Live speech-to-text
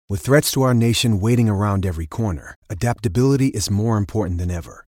With threats to our nation waiting around every corner, adaptability is more important than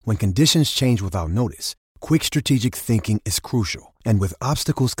ever. When conditions change without notice, quick strategic thinking is crucial. And with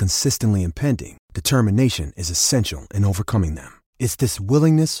obstacles consistently impending, determination is essential in overcoming them. It's this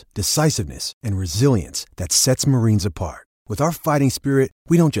willingness, decisiveness, and resilience that sets Marines apart. With our fighting spirit,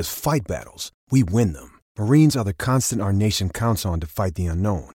 we don't just fight battles, we win them. Marines are the constant our nation counts on to fight the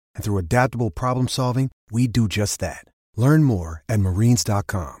unknown. And through adaptable problem solving, we do just that. Learn more at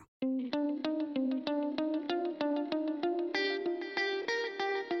marines.com.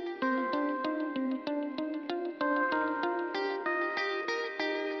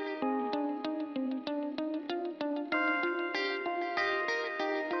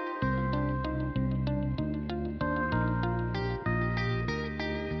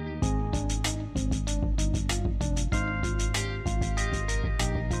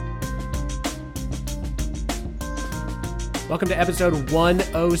 Welcome to episode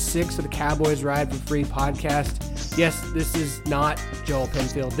 106 of the Cowboys Ride for Free podcast. Yes, this is not Joel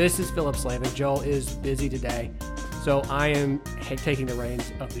Penfield. This is Philip Slavin. Joel is busy today, so I am taking the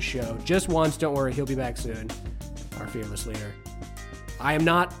reins of the show. Just once, don't worry, he'll be back soon, our fearless leader. I am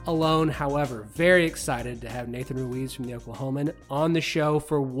not alone, however. Very excited to have Nathan Ruiz from the Oklahoman on the show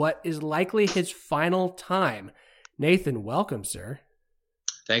for what is likely his final time. Nathan, welcome, sir.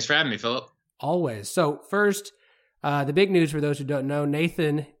 Thanks for having me, Philip. Always. So first, the big news for those who don't know,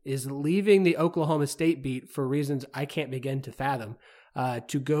 Nathan is leaving the Oklahoma State beat for reasons I can't begin to fathom,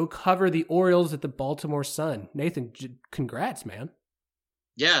 to go cover the Orioles at the Baltimore Sun. Nathan, congrats, man.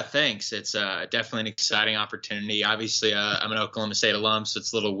 Yeah, thanks. It's definitely an exciting opportunity. Obviously, I'm an Oklahoma State alum, so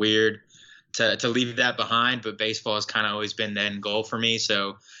it's a little weird to leave that behind, but baseball has kind of always been the end goal for me.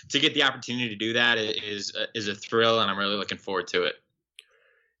 So to get the opportunity to do that is a thrill, and I'm really looking forward to it.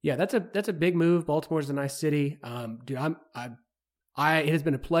 Yeah, that's a big move. Baltimore's a nice city. Dude, it has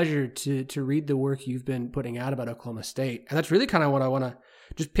been a pleasure to read the work you've been putting out about Oklahoma State, and that's really kind of what I want to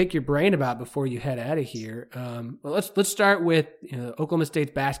just pick your brain about before you head out of here. Well, let's start with Oklahoma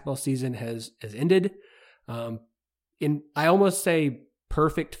State's basketball season has ended, in I almost say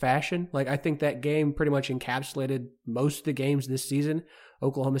perfect fashion. Like I think that game pretty much encapsulated most of the games this season.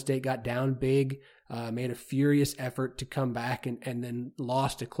 Oklahoma State got down big, made a furious effort to come back and then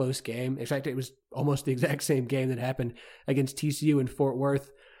lost a close game. In fact, it was almost the exact same game that happened against TCU in Fort Worth.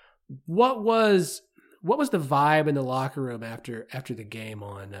 What was the vibe in the locker room after the game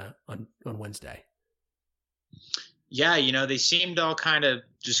on Wednesday? Yeah, they seemed all kind of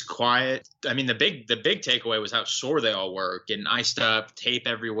just quiet. I mean, the big takeaway was how sore they all were, getting iced up, tape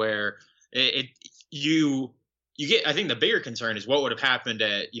everywhere. You get, I think the bigger concern is what would have happened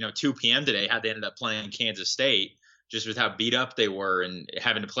at 2 p.m. today had they ended up playing Kansas State, just with how beat up they were and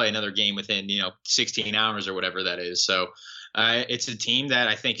having to play another game within 16 hours or whatever that is. So it's a team that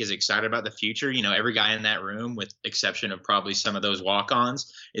I think is excited about the future. Every guy in that room, with exception of probably some of those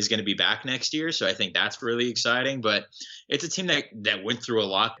walk-ons, is going to be back next year. So I think that's really exciting. But it's a team that went through a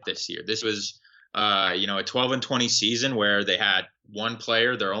lot this year. This was a 12-20 season where they had one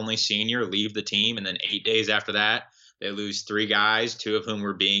player, their only senior, leave the team, and then 8 days after that, they lose 3 guys, 2 of whom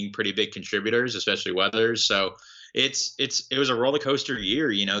were being pretty big contributors, especially Weathers. So it was a roller coaster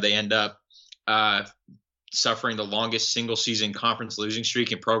year. They end up suffering the longest single season conference losing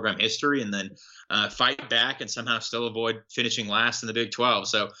streak in program history, and then fight back and somehow still avoid finishing last in the Big 12.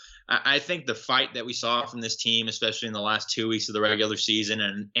 So I think the fight that we saw from this team, especially in the last 2 weeks of the regular season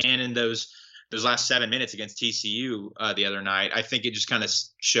and in those last 7 minutes against TCU the other night, I think it just kind of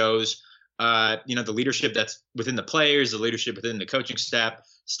shows, the leadership that's within the players, the leadership within the coaching staff,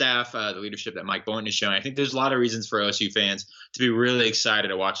 the leadership that Mike Boynton is showing. I think there's a lot of reasons for OSU fans to be really excited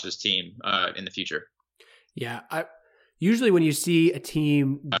to watch this team in the future. Yeah, usually when you see a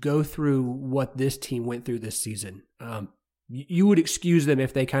team go through what this team went through this season, you would excuse them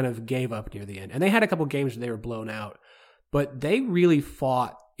if they kind of gave up near the end. And they had a couple games where they were blown out, but they really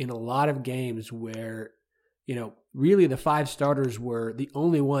fought in a lot of games where, really the 5 starters were the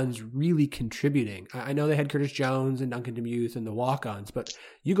only ones really contributing. I know they had Curtis Jones and Duncan Demuth and the walk-ons, but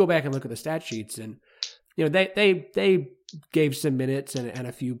you go back and look at the stat sheets and, they gave some minutes and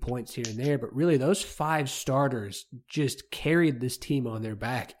a few points here and there, but really those 5 starters just carried this team on their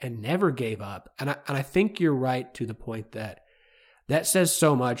back and never gave up. And I think you're right to the point that says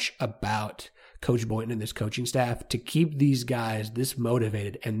so much about Coach Boynton and this coaching staff to keep these guys this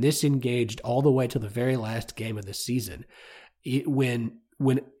motivated and this engaged all the way to the very last game of the season. When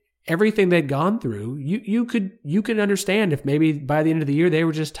everything they'd gone through, you could understand if maybe by the end of the year they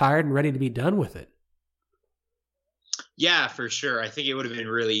were just tired and ready to be done with it. Yeah, for sure. I think it would have been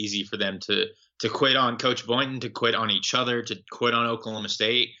really easy for them to to quit on Coach Boynton, to quit on each other, to quit on Oklahoma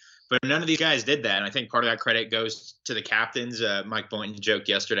State. But none of these guys did that. And I think part of that credit goes to the captains. Mike Boynton joked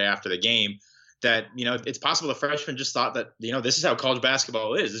yesterday after the game that, it's possible the freshmen just thought that, this is how college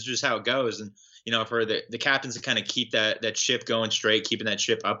basketball is. This is just how it goes. And, for the captains to kind of keep that ship going straight, keeping that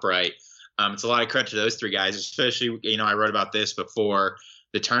ship upright. It's a lot of credit to those three guys, especially, I wrote about this before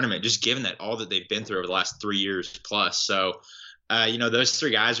the tournament, just given that all that they've been through over the last 3 years plus. So, those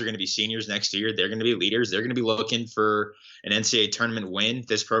three guys are going to be seniors next year. They're going to be leaders. They're going to be looking for an NCAA tournament win.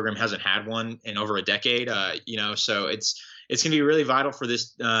 This program hasn't had one in over a decade, so it's going to be really vital for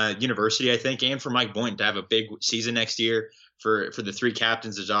this university, I think, and for Mike Boynton to have a big season next year. For the three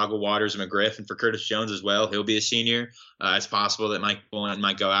captains, Azaga, Waters, and McGriff, and for Curtis Jones as well. He'll be a senior. It's possible that Mike Boynton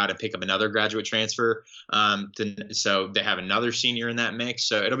might go out and pick up another graduate transfer. So they have another senior in that mix.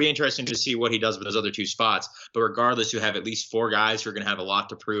 So it'll be interesting to see what he does with those other two spots. But regardless, you have at least four guys who are going to have a lot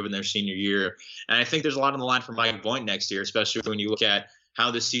to prove in their senior year. And I think there's a lot on the line for Mike Boynton next year, especially when you look at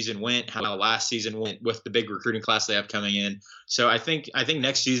how this season went, how last season went with the big recruiting class they have coming in. So I think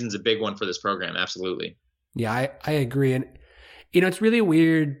next season's a big one for this program. Absolutely. Yeah, I agree. And it's really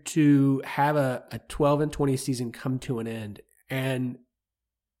weird to have a 12-20 season come to an end and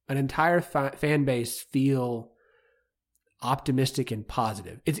an entire fan base feel optimistic and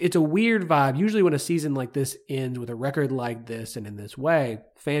positive. It's a weird vibe. Usually when a season like this ends with a record like this and in this way,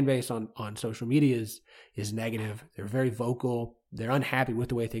 fan base on social media is negative. They're very vocal. They're unhappy with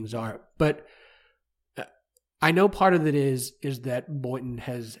the way things are. But I know part of it is that Boynton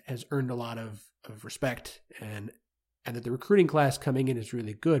has earned a lot of respect and that the recruiting class coming in is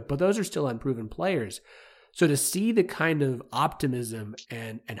really good, but those are still unproven players. So to see the kind of optimism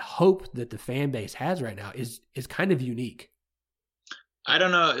and hope that the fan base has right now is kind of unique. I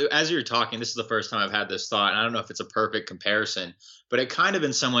don't know. As you're talking, this is the first time I've had this thought. And I don't know if it's a perfect comparison, but it kind of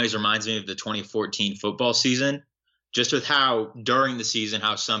in some ways reminds me of the 2014 football season, just with how during the season,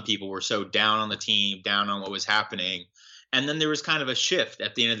 how some people were so down on the team, down on what was happening. And then there was kind of a shift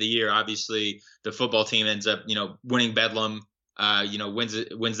at the end of the year. Obviously, the football team ends up, winning Bedlam,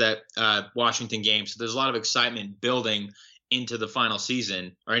 wins that Washington game. So there's a lot of excitement building into the final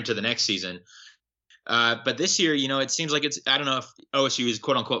season or into the next season. But this year, it seems like I don't know if OSU has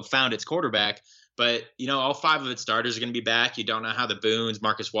quote unquote found its quarterback, but all five of its starters are going to be back. You don't know how the Boones,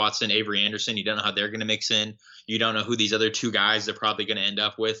 Marcus Watson, Avery Anderson, you don't know how they're going to mix in. You don't know who these other two guys they're probably going to end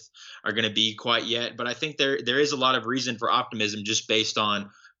up with are going to be quite yet. But I think there is a lot of reason for optimism just based on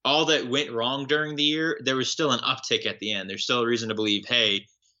all that went wrong during the year. There was still an uptick at the end. There's still a reason to believe, hey,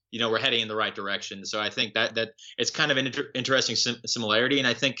 we're heading in the right direction. So I think that it's kind of an interesting similarity. And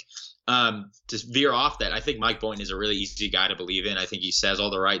I think to veer off that, I think Mike Boynton is a really easy guy to believe in. I think he says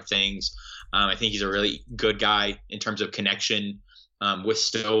all the right things. I think he's a really good guy in terms of connection with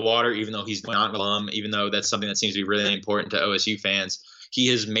Stillwater, even though he's not an alum, even though that's something that seems to be really important to OSU fans. He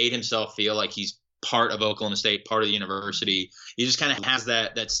has made himself feel like he's part of Oklahoma State, part of the university. He just kind of has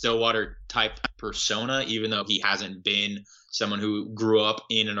that Stillwater type persona, even though he hasn't been someone who grew up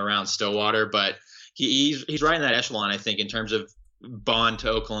in and around Stillwater. But he's right in that echelon, I think, in terms of bond to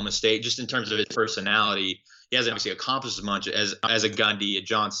Oklahoma State, just in terms of his personality. He hasn't obviously accomplished as much as a Gundy, a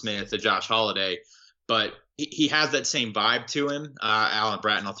John Smith, a Josh Holiday, but he has that same vibe to him. Alan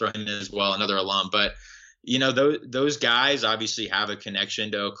Bratton, I'll throw him in as well, another alum. But those guys obviously have a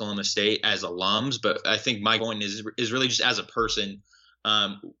connection to Oklahoma State as alums. But I think Mike Boynton is really just as a person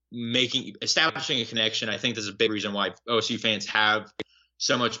establishing a connection. I think there's a big reason why OSU fans have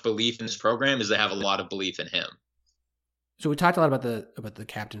so much belief in this program is they have a lot of belief in him. So we talked a lot about the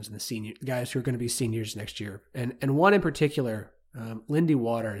captains and the senior guys who are going to be seniors next year, and one in particular, Lindy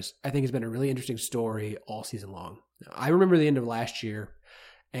Waters, I think has been a really interesting story all season long. I remember the end of last year,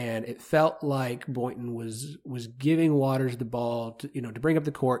 and it felt like Boynton was giving Waters the ball to bring up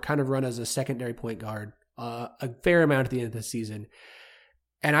the court, kind of run as a secondary point guard, a fair amount at the end of the season.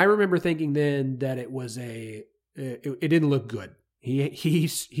 And I remember thinking then that it was it didn't look good. He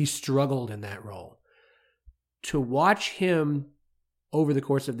struggled in that role. To watch him over the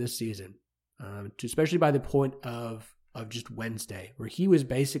course of this season, especially by the point of just Wednesday, where he was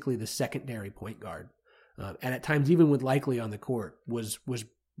basically the secondary point guard, and at times even with Likely on the court, was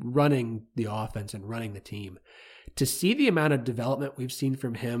running the offense and running the team. To see the amount of development we've seen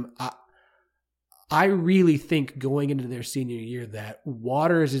from him, I really think going into their senior year that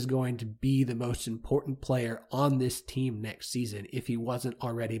Waters is going to be the most important player on this team next season if he wasn't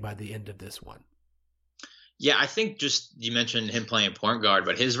already by the end of this one. Yeah, I think just you mentioned him playing point guard,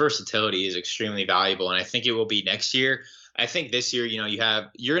 but his versatility is extremely valuable, and I think it will be next year. I think this year,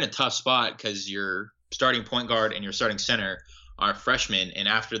 you're in a tough spot because you're starting point guard and you're starting center are freshmen. And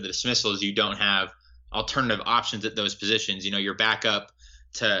after the dismissals, you don't have alternative options at those positions. You know, your backup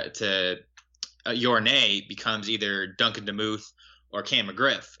to Yornay becomes either Duncan DeMuth or Cam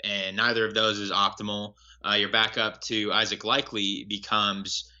McGriff, and neither of those is optimal. Your backup to Isaac Likely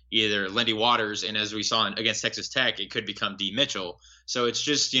becomes either Lindy Waters, and as we saw against Texas Tech, it could become D. Mitchell. So it's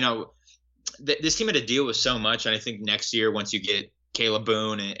just, you know, this team had to deal with so much, and I think next year, once you get Caleb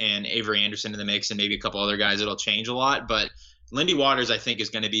Boone and Avery Anderson in the mix and maybe a couple other guys, it'll change a lot. But Lindy Waters, I think, is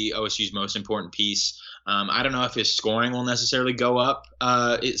going to be OSU's most important piece. I don't know if his scoring will necessarily go up.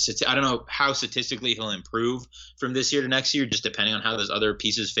 I don't know how statistically he'll improve from this year to next year, just depending on how those other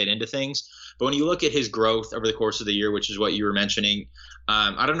pieces fit into things. But when you look at his growth over the course of the year, which is what you were mentioning,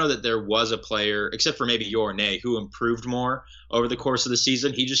 I don't know that there was a player, except for maybe Yornay, who improved more over the course of the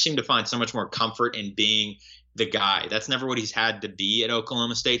season. He just seemed to find so much more comfort in being the guy. That's never what he's had to be at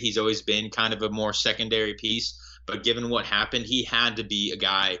Oklahoma State. He's always been kind of a more secondary piece. But given what happened, he had to be a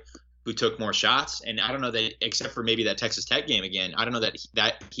guy who took more shots. And I don't know that, except for maybe that Texas Tech game again, I don't know that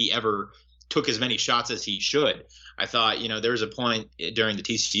he ever took as many shots as he should. I thought, you know, there was a point during the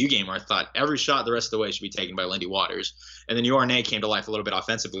TCU game where I thought every shot the rest of the way should be taken by Lindy Waters. And then Yornay came to life a little bit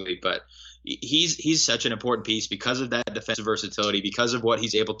offensively, but he's such an important piece because of that defensive versatility, because of what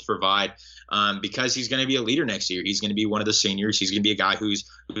he's able to provide, because he's going to be a leader next year. He's going to be one of the seniors. He's going to be a guy who's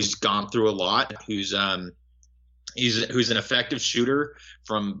gone through a lot, who's an effective shooter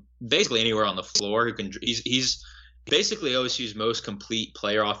from basically anywhere on the floor. He's basically OSU's most complete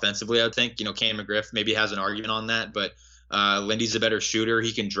player offensively, I think. You know, Cam McGriff maybe has an argument on that, but Lindy's a better shooter.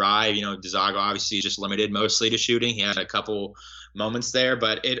 He can drive. You know, DeZago obviously is just limited mostly to shooting. He had a couple moments there,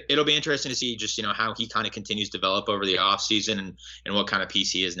 but it'll be interesting to see just, you know, how he kind of continues to develop over the offseason and what kind of piece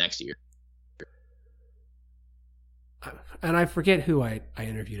he is next year. And I forget who I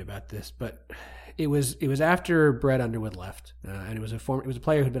interviewed about this, but it was after Brett Underwood left, and it was a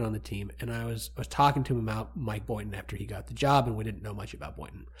player who'd been on the team, and I was talking to him about Mike Boynton after he got the job, and we didn't know much about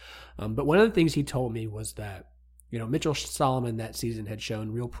Boynton. But one of the things he told me was that, you know, Mitchell Solomon that season had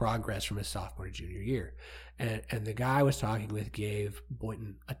shown real progress from his sophomore to junior year, and the guy I was talking with gave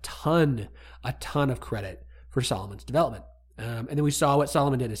Boynton a ton of credit for Solomon's development. And then we saw what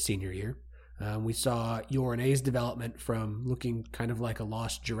Solomon did his senior year. We saw Yornay's development from looking kind of like a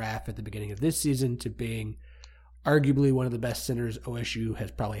lost giraffe at the beginning of this season to being arguably one of the best centers OSU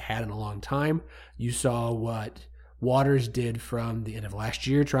has probably had in a long time. You saw what Waters did from the end of last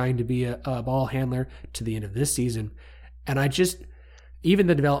year, trying to be a ball handler, to the end of this season. And even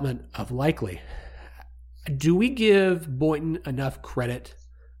the development of Likely. Do we give Boynton enough credit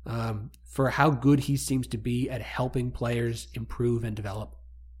for how good he seems to be at helping players improve and develop?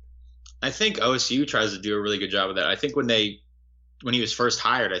 I think OSU tries to do a really good job of that. I think when he was first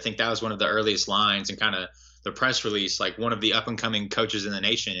hired, I think that was one of the earliest lines and kind of the press release, like one of the up and coming coaches in the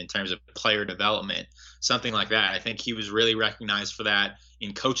nation in terms of player development, something like that. I think he was really recognized for that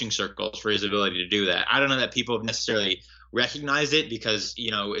in coaching circles for his ability to do that. I don't know that people have necessarily recognized it because,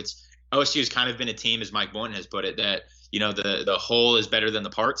 you know, OSU has kind of been a team, as Mike Boynton has put it, that, you know, the whole is better than the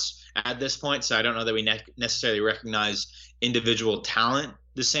parts at this point. So I don't know that we necessarily recognize individual talent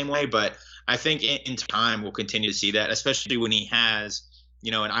the same way, but I think in time we'll continue to see that, especially when he has, you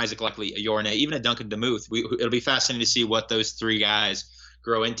know, an Isaac Likely, a Yornay, even a Duncan DeMuth. It'll be fascinating to see what those three guys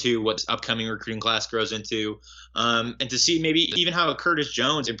grow into, what this upcoming recruiting class grows into, and to see maybe even how Curtis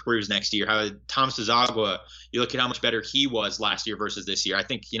Jones improves next year, how Thomas DeZagua, you look at how much better he was last year versus this year. I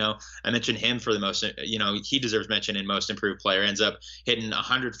think, you know, I mentioned him for the most, you know, he deserves mention in most improved player, ends up hitting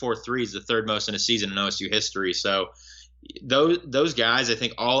 104 threes, the third most in a season in OSU history. So those guys, I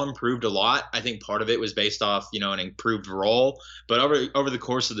think, all improved a lot. I think part of it was based off, you know, an improved role, but over the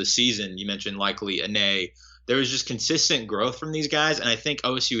course of the season, you mentioned Likely, Ane, there was just consistent growth from these guys, and I think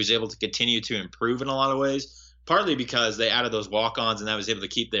OSU was able to continue to improve in a lot of ways, partly because they added those walk-ons and that was able to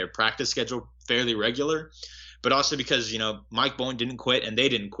keep their practice schedule fairly regular, but also because, you know, Mike Boynton didn't quit and they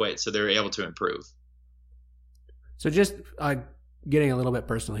didn't quit, so they were able to improve. So just getting a little bit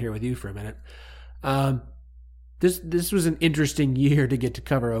personal here with you for a minute. This was an interesting year to get to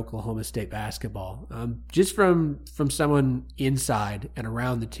cover Oklahoma State basketball. Just from someone inside and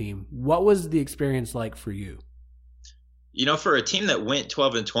around the team, what was the experience like for you? You know, for a team that went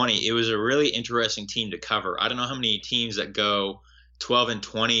 12-20, it was a really interesting team to cover. I don't know how many teams that go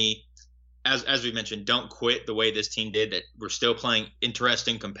 12-20, as we mentioned, don't quit the way this team did, that were still playing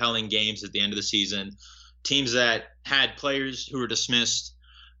interesting, compelling games at the end of the season. Teams that had players who were dismissed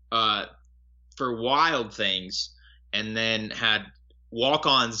for wild things, and then had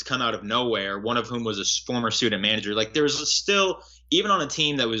walk-ons come out of nowhere, one of whom was a former student manager. Like, there was still, even on a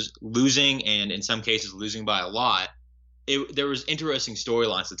team that was losing and in some cases losing by a lot, there was interesting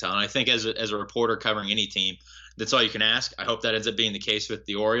storylines to tell. And I think as a reporter covering any team, that's all you can ask. I hope that ends up being the case with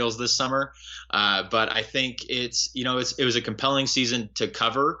the Orioles this summer. But I think it was a compelling season to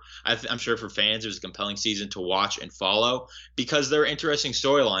cover. I'm sure for fans, it was a compelling season to watch and follow because there are interesting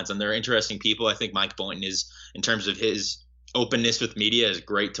storylines and there are interesting people. I think Mike Boynton is, in terms of his openness with media, is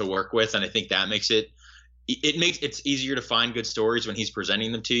great to work with. And I think that makes it's easier to find good stories when he's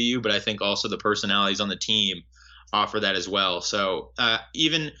presenting them to you. But I think also the personalities on the team offer that as well. So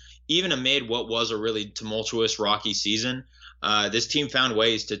even amid what was a really tumultuous, rocky season, this team found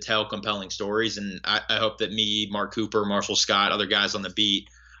ways to tell compelling stories. And I hope that me, Mark Cooper, Marshall Scott, other guys on the beat,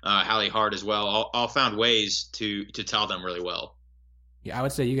 Hallie Hart as well, all found ways to tell them really well. Yeah, I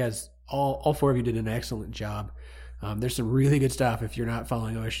would say you guys, all four of you did an excellent job. There's some really good stuff if you're not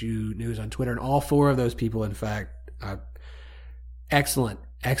following OSU News on Twitter. And all four of those people, in fact, excellent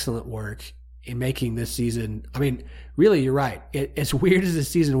work in making this season. I mean, really, you're right. As weird as this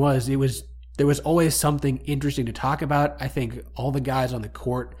season was, there was always something interesting to talk about. I think all the guys on the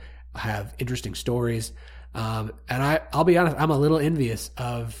court have interesting stories. And I'll be honest, I'm a little envious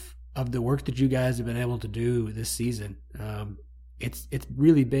of the work that you guys have been able to do this season. It's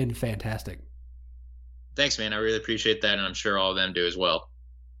really been fantastic. Thanks, man. I really appreciate that, and I'm sure all of them do as well.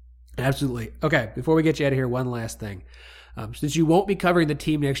 Absolutely. Okay, before we get you out of here, one last thing. Since you won't be covering the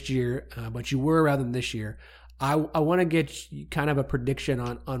team next year, but you were around them this year, I want to get kind of a prediction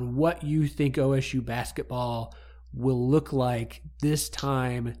on what you think OSU basketball will look like this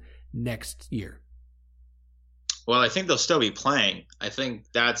time next year. Well, I think they'll still be playing. I think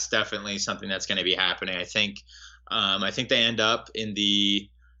that's definitely something that's going to be happening. I think they end up in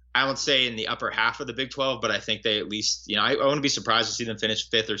I won't say in the upper half of the Big 12, but I think they at least, I wouldn't be surprised to see them finish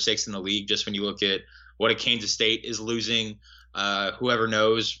 5th or 6th in the league just when you look at what a Kansas State is losing. Whoever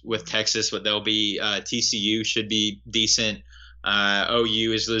knows with Texas what they'll be. TCU should be decent.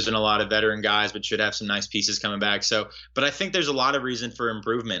 OU is losing a lot of veteran guys, but should have some nice pieces coming back. But I think there's a lot of reason for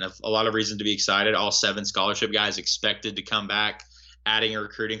improvement, a lot of reason to be excited. All 7 scholarship guys expected to come back, adding a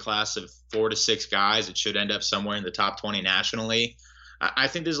recruiting class of 4 to 6 guys. It should end up somewhere in the top 20 nationally. I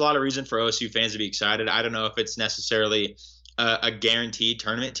think there's a lot of reason for OSU fans to be excited. I don't know if it's necessarily a guaranteed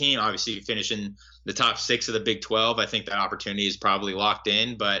tournament team. Obviously, finishing the top 6 of the Big 12, I think that opportunity is probably locked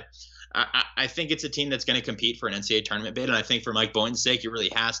in. But I think it's a team that's going to compete for an NCAA tournament bid, and I think for Mike Boynton's sake, it really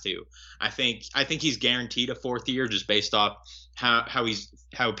has to. I think he's guaranteed a 4th year just based off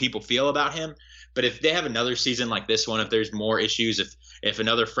how people feel about him. But if they have another season like this one, if there's more issues, if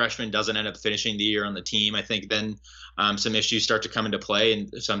another freshman doesn't end up finishing the year on the team, I think then some issues start to come into play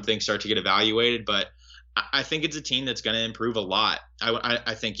and some things start to get evaluated. But I think it's a team that's going to improve a lot.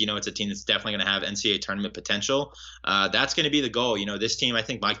 I think, it's a team that's definitely going to have NCAA tournament potential. That's going to be the goal. This team, I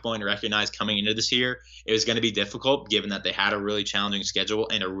think Mike Boynton recognized coming into this year, it was going to be difficult given that they had a really challenging schedule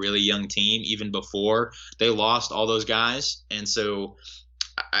and a really young team even before they lost all those guys. And so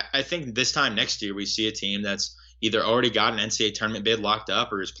I think this time next year we see a team that's either already got an NCAA tournament bid locked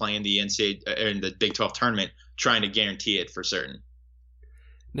up or is playing the NCAA in the Big 12 tournament, trying to guarantee it for certain.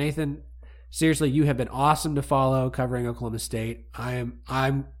 Nathan, seriously, you have been awesome to follow covering Oklahoma State. I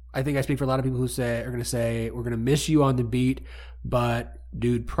think I speak for a lot of people who are going to say we're going to miss you on the beat, but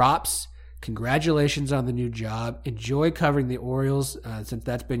dude, props. Congratulations on the new job. Enjoy covering the Orioles since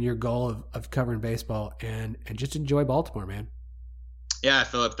that's been your goal of covering baseball, and just enjoy Baltimore, man. Yeah,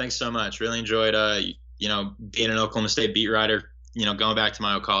 Philip, thanks so much. Really enjoyed, being an Oklahoma State beat writer, going back to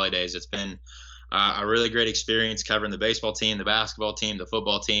my Ocala days. It's been a really great experience covering the baseball team, the basketball team, the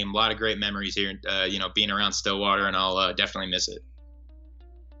football team. A lot of great memories here, being around Stillwater, and I'll definitely miss it.